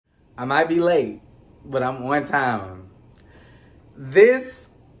I might be late, but I'm on time. This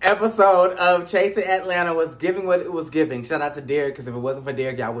episode of Chasing Atlanta was giving what it was giving. Shout out to Derek, because if it wasn't for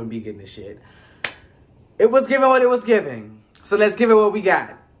Derek, y'all wouldn't be getting this shit. It was giving what it was giving. So let's give it what we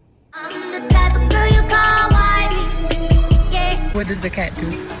got. I'm the type of girl you call wifey. Yeah. What does the cat do?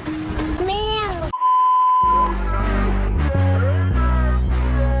 Meow.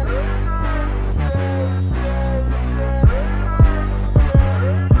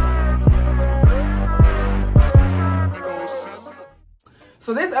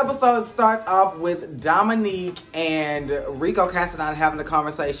 So this episode starts off with Dominique and Rico Casadon having a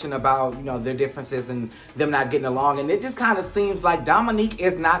conversation about, you know, their differences and them not getting along. And it just kind of seems like Dominique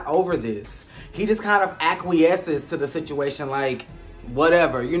is not over this. He just kind of acquiesces to the situation like,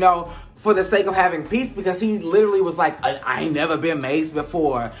 whatever, you know, for the sake of having peace, because he literally was like, I ain't never been maced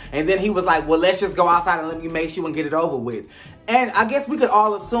before. And then he was like, well, let's just go outside and let me mace you and get it over with. And I guess we could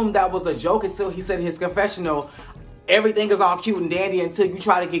all assume that was a joke until he said in his confessional, everything is all cute and dandy until you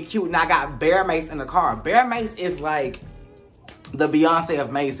try to get cute, and I got bear mace in the car. Bear mace is like the Beyonce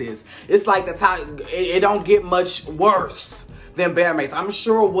of maces. It's like the top, it don't get much worse than bear mace. I'm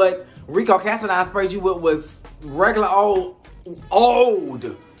sure what Rico Casadon sprayed you with was regular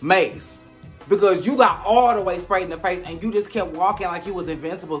old mace. Because you got all the way sprayed in the face and you just kept walking like you was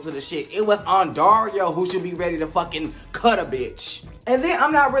invincible to the shit. It was on Dario who should be ready to fucking cut a bitch. And then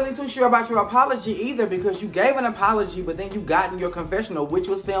I'm not really too sure about your apology either, because you gave an apology, but then you got in your confessional, which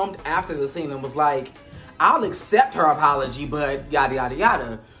was filmed after the scene, and was like, I'll accept her apology, but yada, yada,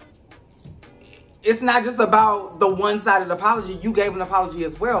 yada. It's not just about the one-sided apology. You gave an apology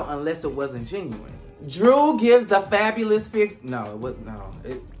as well, unless it wasn't genuine. Drew gives the fabulous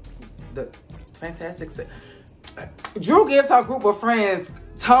Drew gives her group of friends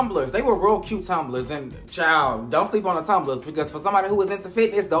tumblers. They were real cute tumblers, and child, don't sleep on the tumblers, because for somebody who was into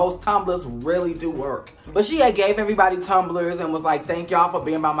fitness, those tumblers really do work. But she had gave everybody tumblers and was like, thank y'all for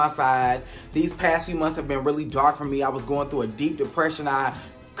being by my side. These past few months have been really dark for me. I was going through a deep depression. I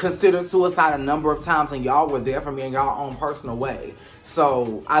considered suicide a number of times, and y'all were there for me in y'all own personal way.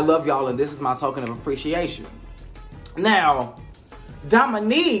 So I love y'all, and this is my token of appreciation. Now,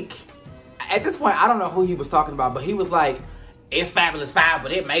 Dominique, at this point, I don't know who he was talking about, but he was like, it's Fabulous 5,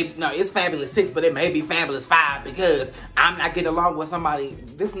 but it's Fabulous 6, but it may be Fabulous 5 because I'm not getting along with somebody.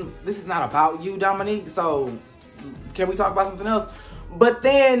 This is not about you, Dominique, so can we talk about something else? But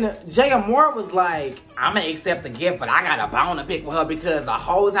then Jay Moore was like, I'm gonna accept the gift, but I got a bone to pick with her because the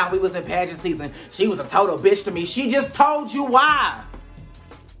whole time we was in pageant season, she was a total bitch to me. She just told you why.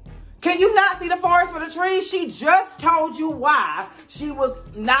 Can you not see the forest for the trees? She just told you why she was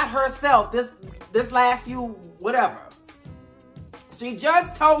not herself this last few whatever. She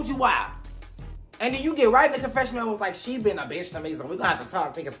just told you why. And then you get right in the confessional and was like, she been a bitch to me, so we're gonna have to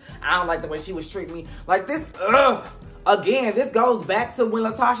talk because I don't like the way she was treating me. Like this, again, this goes back to when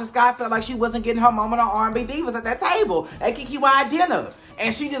Latasha Scott felt like she wasn't getting her moment on R&B Divas at that table at Kiki Y dinner.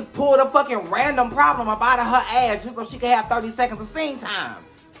 And she just pulled a fucking random problem up out of her ass just so she could have 30 seconds of scene time.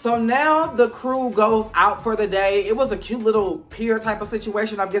 So now the crew goes out for the day. It was a cute little pier type of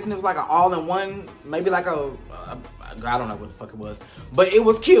situation. I'm guessing it was like an all-in-one, maybe like I don't know what the fuck it was. But it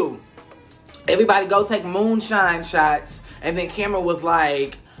was cute. Everybody go take moonshine shots. And then Cameron was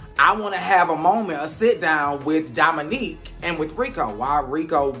like, I want to have a moment, a sit down with Dominique and with Rico. While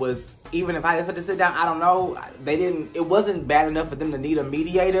Rico was, even if I didn't put the sit down, I don't know. It wasn't bad enough for them to need a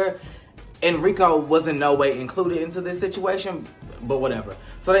mediator. And Rico was in no way included into this situation, but whatever.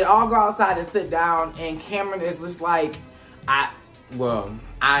 So they all go outside and sit down, and Cameron is just like,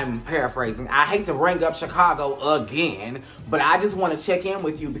 I'm paraphrasing. I hate to bring up Chicago again, but I just want to check in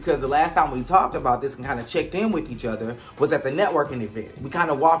with you because the last time we talked about this and kind of checked in with each other was at the networking event. We kind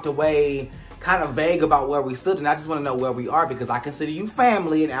of walked away kind of vague about where we stood, and I just want to know where we are because I consider you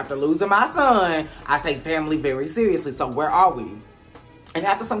family, and after losing my son, I take family very seriously. So where are we? And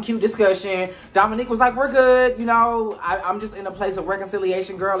after some cute discussion, Dominique was like, we're good. You know, I'm just in a place of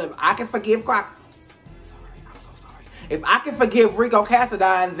reconciliation, girl. If I can forgive I'm so sorry. If I can forgive Rico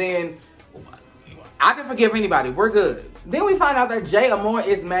Casadon, then I can forgive anybody. We're good. Then we find out that Jay Amore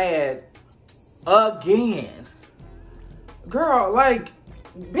is mad again. Girl, like,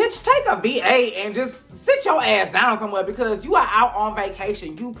 bitch, take a VA and just sit your ass down somewhere because you are out on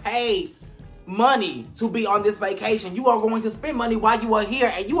vacation. You paid money to be on this vacation. You are going to spend money while you are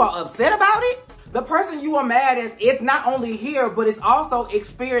here and you are upset about it? The person you are mad at is not only here, but it's also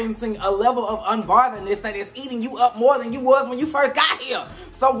experiencing a level of unbotheredness that is eating you up more than you was when you first got here.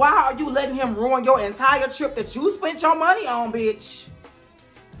 So why are you letting him ruin your entire trip that you spent your money on, bitch?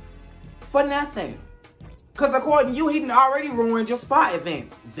 For nothing. Because according to you, he done already ruined your spa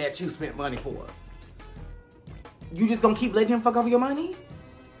event that you spent money for. You just gonna keep letting him fuck over your money?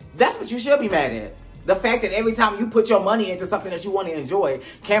 That's what you should be mad at. The fact that every time you put your money into something that you want to enjoy,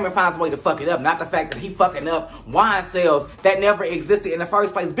 Cameron finds a way to fuck it up. Not the fact that he fucking up wine sales that never existed in the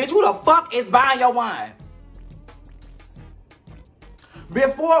first place. Bitch, who the fuck is buying your wine?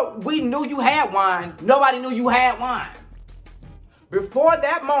 Before we knew you had wine, nobody knew you had wine. Before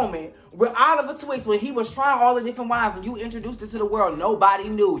that moment, with Oliver Twist, when he was trying all the different wines and you introduced it to the world, nobody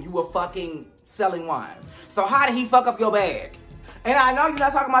knew you were fucking selling wine. So how did he fuck up your bag? And I know you're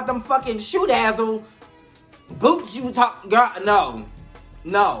not talking about them fucking shoe dazzle boots you talk, girl.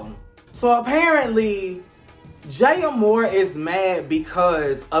 No. So apparently, Jaya Moore is mad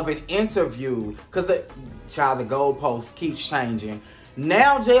because of an interview. Because the goalpost keeps changing.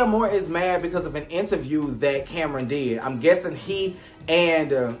 Now Jaya Moore is mad because of an interview that Cameron did. I'm guessing he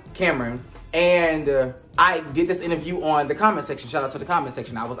and Cameron and I did this interview on the comment section. Shout out to the comment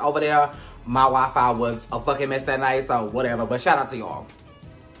section. I was over there. My Wi-Fi was a fucking mess that night, so whatever. But shout out to y'all.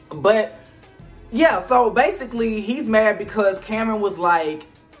 But yeah, so basically he's mad because Cameron was like,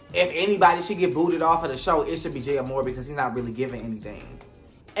 if anybody should get booted off of the show, it should be Jaya Moore because he's not really giving anything.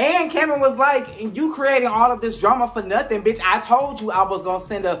 And Cameron was like, you creating all of this drama for nothing, bitch. I told you I was gonna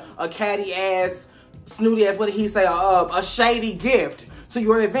send a catty ass, snooty ass, what did he say, a shady gift to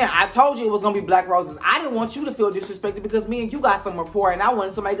your event. I told you it was gonna be black roses. I didn't want you to feel disrespected because me and you got some rapport and I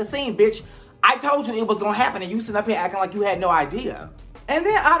wanted to make a scene, bitch. I told you it was gonna happen and you sitting up here acting like you had no idea. And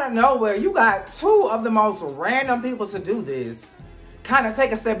then out of nowhere, you got two of the most random people to do this. Kind of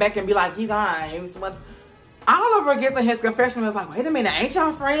take a step back and be like, you guys, what's... Oliver gets in his confession and is like, wait a minute, ain't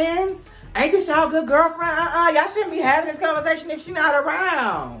y'all friends? Ain't this y'all good girlfriend? Y'all shouldn't be having this conversation if she's not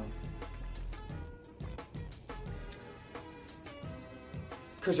around.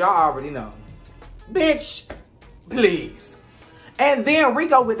 Cause y'all already know. Bitch, please. And then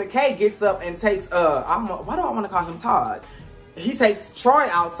Rico with the K gets up and takes, why do I want to call him Todd? He takes Troy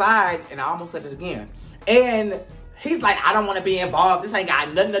outside, and I almost said it again. And he's like, I don't want to be involved. This ain't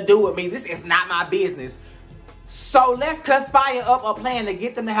got nothing to do with me. This is not my business. So let's conspire up a plan to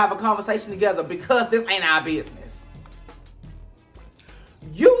get them to have a conversation together because this ain't our business.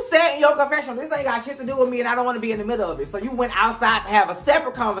 You said in your confession, this ain't got shit to do with me and I don't want to be in the middle of it. So you went outside to have a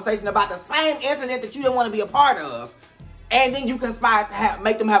separate conversation about the same incident that you didn't want to be a part of. And then you conspired to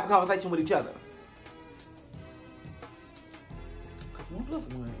make them have a conversation with each other. Because 1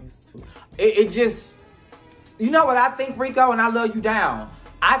 + 1 is 2. It just, you know what I think, Rico, and I love you down.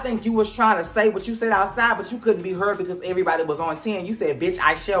 I think you was trying to say what you said outside, but you couldn't be heard because everybody was on 10. You said, bitch,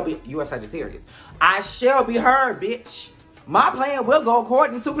 I shall be, you are Sagittarius. I shall be heard, bitch. My plan will go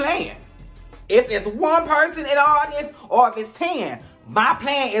according to plan. If it's one person in the audience or if it's 10, my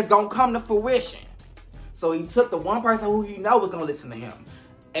plan is going to come to fruition. So he took the one person who he know was going to listen to him.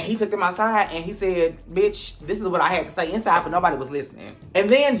 And he took them outside and he said, bitch, this is what I had to say inside, but nobody was listening. And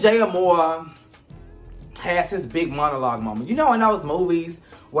then Jaya Moore has his big monologue moment. You know in those movies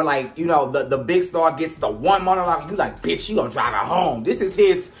where, like, you know, the big star gets the one monologue and you like, bitch, you gonna drive her home. This is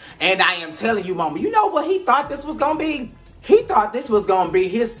his and I am telling you moment. You know what he thought this was gonna be? He thought this was gonna be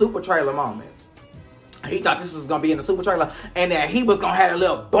his super trailer moment. He thought this was gonna be in the super trailer and that he was gonna have a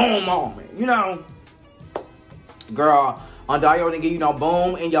little boom moment. You know, girl, on Dario didn't give you no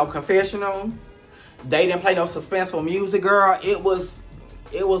boom in your confessional. They didn't play no suspenseful music, girl. It was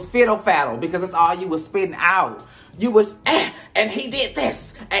fiddle faddle because that's all you was spitting out. You was, and he did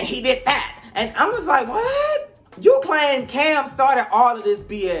this, and he did that. And I was like, what? You claim Cam started all of this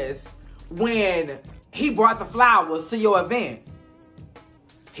BS when he brought the flowers to your event.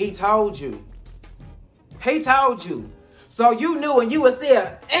 He told you. He told you. So you knew and you was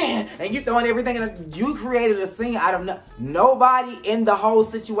there, and you throwing everything in. You created a scene out of nobody in the whole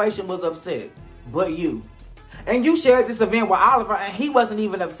situation was upset but you. And you shared this event with Oliver and he wasn't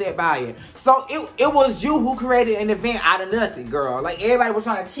even upset by it. So it was you who created an event out of nothing, girl. Like everybody was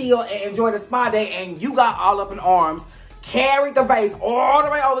trying to chill and enjoy the spa day and you got all up in arms, carried the vase all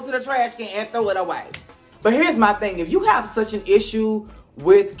the way over to the trash can and threw it away. But here's my thing. If you have such an issue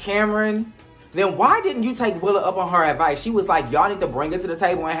with Cameron, then why didn't you take Willa up on her advice? She was like, y'all need to bring it to the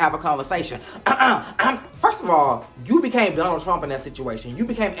table and have a conversation. First of all, you became Donald Trump in that situation. You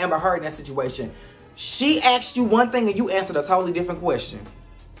became Amber Heard in that situation. She asked you one thing and you answered a totally different question.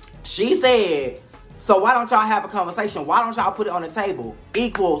 She said, so why don't y'all have a conversation? Why don't y'all put it on the table?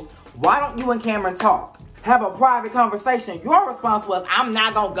 Equals, why don't you and Cameron talk? Have a private conversation. Your response was, I'm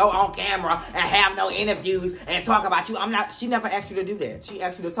not going to go on camera and have no interviews and talk about you. She never asked you to do that. She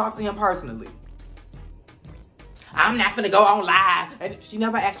asked you to talk to him personally. I'm not finna go on live. And she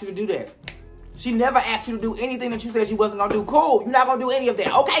never asked you to do that. She never asked you to do anything that you said she wasn't gonna do. Cool, you're not gonna do any of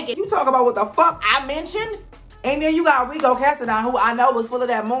that. Okay, can you talk about what the fuck I mentioned? And then you got Rico Cassadine, who I know was full of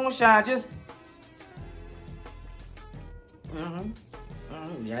that moonshine, just...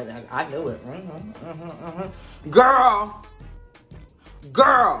 Yeah, I knew it.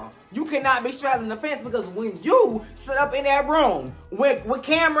 Girl, you cannot be straddling the fence, because when you sit up in that room with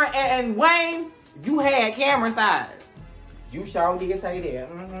Cameron and Wayne, you had Cameron's eyes. You sure did say that.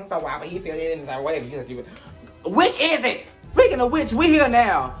 So why would he feel it inside? Whatever you said. Which is it? Speaking of which, we here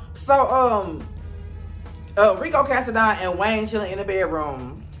now. So, Rico Cassadine and Wayne chilling in the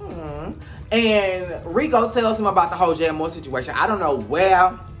bedroom. And Rico tells him about the whole Jay Moore situation. I don't know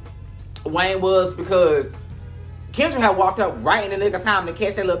where Wayne was, because Kendra had walked up right in the nick of time to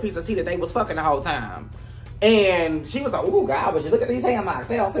catch that little piece of tea that they was fucking the whole time. And she was like, "Oh God, but you look at these hand marks.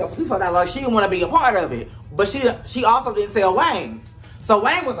 They don't sell for $2,4." She didn't want to be a part of it. But she also didn't sell Wayne. So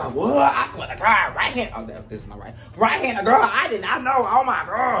Wayne was like, "What? I swear to God, right hand." Oh, this is my right. Right hand, girl. I did not know. Oh my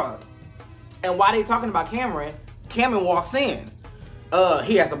God. And while they talking about Cameron walks in.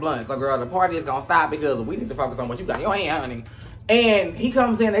 He has a blunt. So girl, the party is gonna stop because we need to focus on what you got in your hand, honey. And he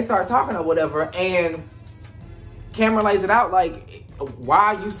comes in, they start talking or whatever, and Cameron lays it out like,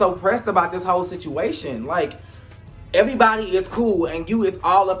 why are you so pressed about this whole situation? Like, everybody is cool and you is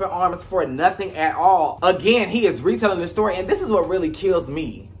all up in arms for nothing at all. Again, he is retelling the story, and this is what really kills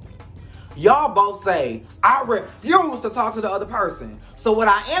me. Y'all both say, I refuse to talk to the other person. So what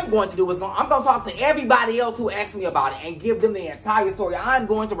I am going to do is I'm going to talk to everybody else who asked me about it and give them the entire story. I'm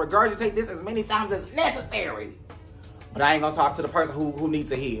going to regurgitate this as many times as necessary. But I ain't going to talk to the person who needs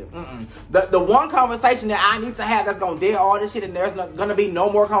to hear. The one conversation that I need to have that's going to dead all this shit and there's going to be no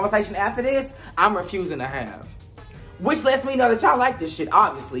more conversation after this, I'm refusing to have. Which lets me know that y'all like this shit,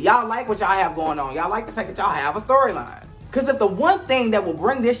 obviously. Y'all like what y'all have going on. Y'all like the fact that y'all have a storyline. Because if the one thing that will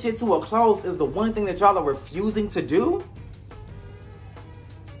bring this shit to a close is the one thing that y'all are refusing to do,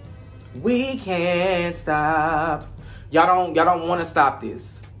 we can't stop. Y'all don't want to stop this.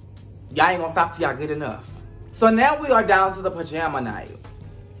 Y'all ain't gonna stop till y'all get enough. So now we are down to the pajama night.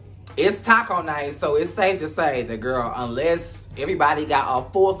 It's taco night, so it's safe to say that, girl, unless everybody got a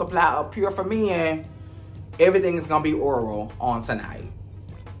full supply of Pure for Men, everything is gonna be oral on tonight.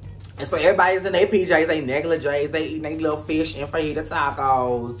 And so everybody's in their PJs, they negligees, they eating their little fish and fajita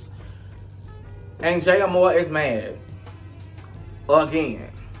tacos. And Jay Moore is mad.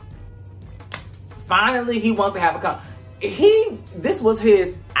 Again. Finally, he wants to have a this was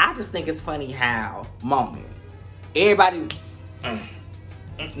his, I just think it's funny how moment. Everybody,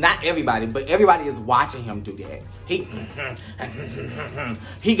 not everybody, but everybody is watching him do that.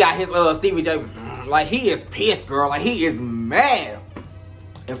 He got his Stevie J, like he is pissed, girl. Like he is mad.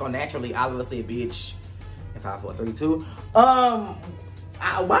 And so naturally, Oliver said, "Bitch," in 5, 4, 3, 2. Why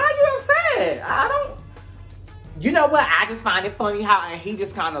are you upset? I don't. You know what? I just find it funny how he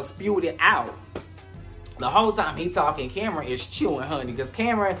just kind of spewed it out. The whole time he talking, Cameron is chewing, honey, because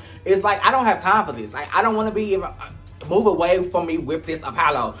Cameron is like, I don't have time for this. Like, I don't want to be move away from me with this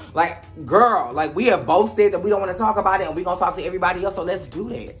Apollo. Like, girl, like we have both said that we don't want to talk about it, and we gonna talk to everybody else. So let's do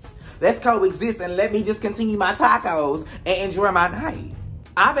that. Let's coexist and let me just continue my tacos and enjoy my night.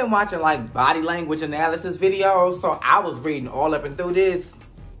 I've been watching like body language analysis videos, so I was reading all up and through this.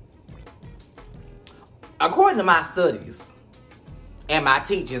 According to my studies and my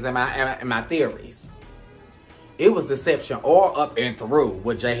teachings and my theories, it was deception all up and through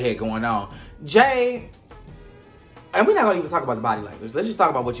what Jay had going on. Jay, and we're not gonna even talk about the body language. Let's just talk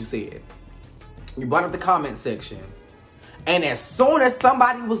about what you said. You brought up the comment section, and as soon as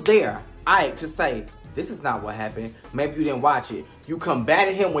somebody was there, to say, this is not what happened. Maybe you didn't watch it. You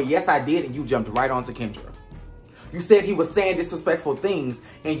combated him with, yes, I did, and you jumped right onto Kendra. You said he was saying disrespectful things,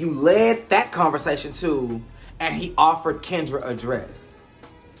 and you led that conversation to, and he offered Kendra a dress.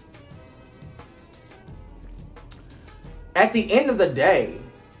 At the end of the day,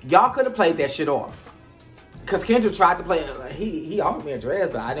 y'all could have played that shit off. Because Kendra tried to play it. He offered me a dress,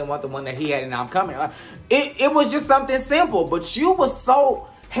 but I didn't want the one that he had, and I'm coming. It was just something simple, but you was so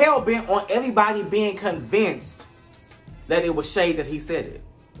hell-bent on everybody being convinced that it was shade that he said it.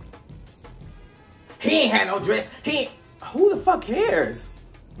 He ain't had no dress. Who the fuck cares?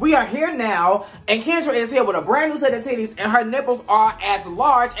 We are here now, and Kendra is here with a brand new set of titties, and her nipples are as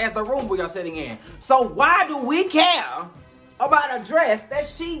large as the room we are sitting in. So why do we care about a dress that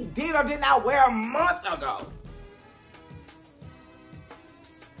she did or did not wear months ago?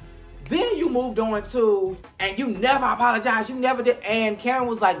 Then you moved on to, and you never apologized. You never did. And Karen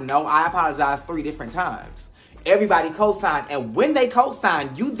was like, no, I apologized 3 different times. Everybody co-signed. And when they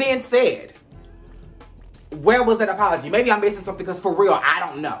co-signed, you then said, where was that apology? Maybe I'm missing something because for real, I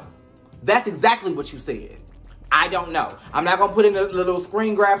don't know. That's exactly what you said. I don't know. I'm not gonna put in the little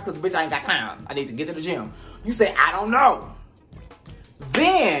screen grabs because bitch, I ain't got time. I need to get to the gym. You said, I don't know.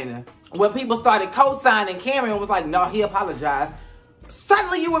 Then, when people started co-signing, Cameron was like, no, he apologized.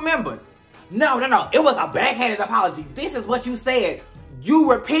 Suddenly you remembered. No. It was a backhanded apology. This is what you said.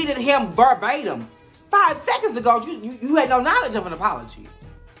 You repeated him verbatim. 5 seconds ago, you had no knowledge of an apology.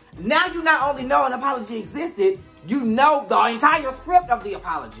 Now you not only know an apology existed, you know the entire script of the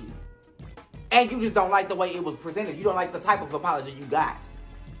apology. And you just don't like the way it was presented. You don't like the type of apology you got.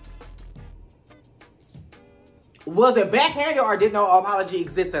 Was it backhanded or did no apology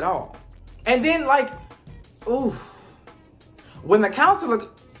exist at all? And then like, oof. When the counselor,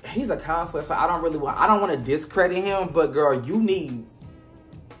 he's a counselor, so I don't want to discredit him, but girl, you need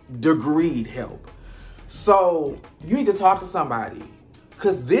degreed help. So you need to talk to somebody.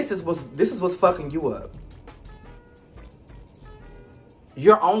 Cause this is what's fucking you up.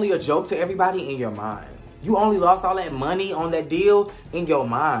 You're only a joke to everybody in your mind. You only lost all that money on that deal in your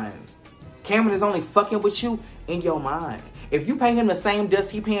mind. Cameron is only fucking with you in your mind. If you pay him the same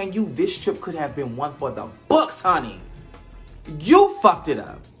dust he paying you, this trip could have been one for the books, honey. You fucked it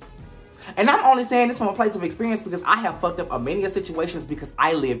up. And I'm only saying this from a place of experience because I have fucked up many situations because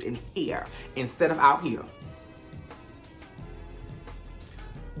I lived in here instead of out here.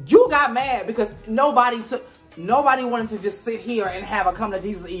 You got mad because nobody wanted to just sit here and have a come to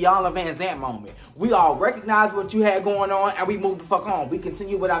Jesus Iyanla Van Zant moment. We all recognized what you had going on and we moved the fuck on. We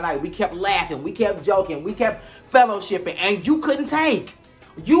continued with our night. We kept laughing. We kept joking. We kept fellowshipping and you couldn't take.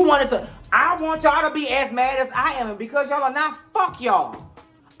 You wanted to, I want y'all to be as mad as I am, and because y'all are not, fuck y'all.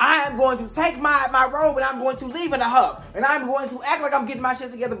 I am going to take my robe and I'm going to leave in a huff. And I'm going to act like I'm getting my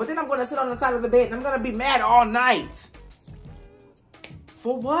shit together, but then I'm going to sit on the side of the bed and I'm going to be mad all night.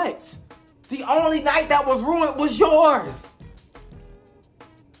 For what? The only night that was ruined was yours.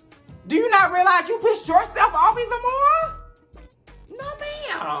 Do you not realize you pissed yourself off even more? No,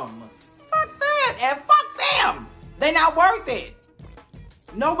 ma'am. Fuck that and fuck them. They not worth it.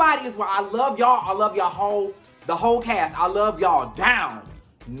 Nobody is where I love y'all. I love y'all the whole cast. I love y'all down.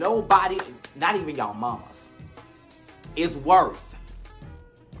 Nobody, not even y'all mamas, is worth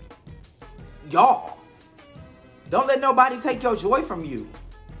y'all. Don't let nobody take your joy from you.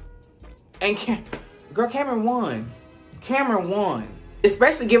 And girl, Cameron won. Cameron won.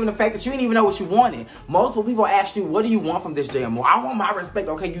 Especially given the fact that you didn't even know what you wanted. Multiple people asked you, what do you want from this JMO? I want my respect.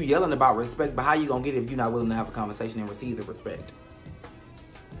 Okay, you yelling about respect, but how you gonna get it if you're not willing to have a conversation and receive the respect?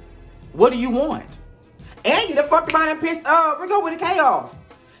 What do you want? And you done fucked about and pissed Rico with a K off.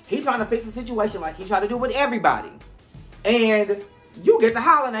 He's trying to fix the situation like he tried to do with everybody. And you get to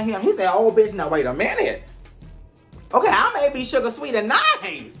hollering at him. He said, oh bitch, now wait a minute. Okay, I may be sugar sweet and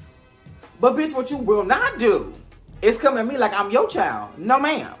nice. But bitch, what you will not do is come at me like I'm your child. No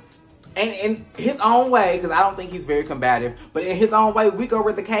ma'am. And in his own way, because I don't think he's very combative, but in his own way, Rico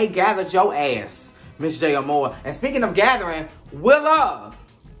with the K gathered your ass, Miss J. Moore. And speaking of gathering, Willa.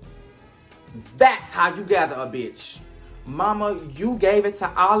 That's how you gather a bitch. Mama, you gave it to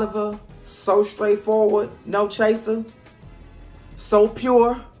Oliver. So straightforward. No chaser. So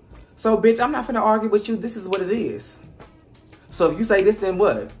pure. So bitch, I'm not finna argue with you. This is what it is. So if you say this, then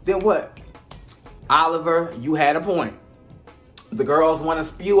what? Then what? Oliver, you had a point. The girls want to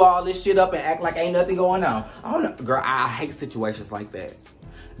spew all this shit up and act like ain't nothing going on. I don't know. Girl, I hate situations like that.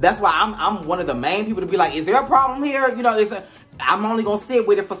 That's why I'm one of the main people to be like, is there a problem here? You know, I'm only going to sit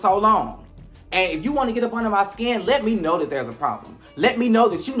with it for so long. And if you want to get up under my skin, let me know that there's a problem. Let me know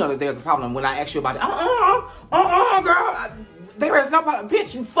that you know that there's a problem when I ask you about it. Girl, there is no problem.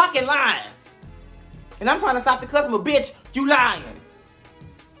 Bitch, you fucking lying. And I'm trying to stop the customer. Bitch, you lying.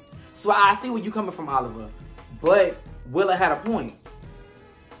 So I see where you coming from, Oliver. But Willa had a point.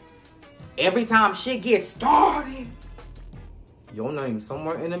 Every time shit gets started, your name's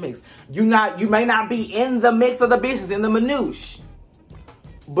somewhere in the mix. You may not be in the mix of the business, in the minutiae.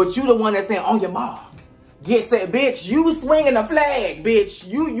 But you the one that's saying, on your mark, get set, bitch. You swinging the flag, bitch.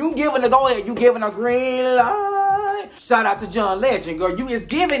 You giving the go ahead. You giving a green light. Shout out to John Legend, girl. You is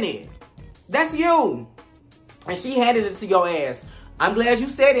giving it. That's you. And she handed it to your ass. I'm glad you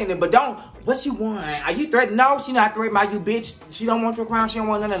said it, but don't. What she want? Are you threatening? No, she not threatening by you, bitch. She don't want your crown. She don't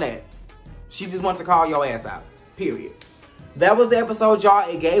want none of that. She just wants to call your ass out. Period. That was the episode, y'all.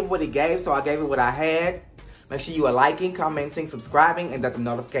 It gave what it gave, so I gave it what I had. Make sure you are liking, commenting, subscribing, and that the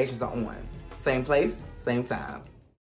notifications are on. Same place, same time.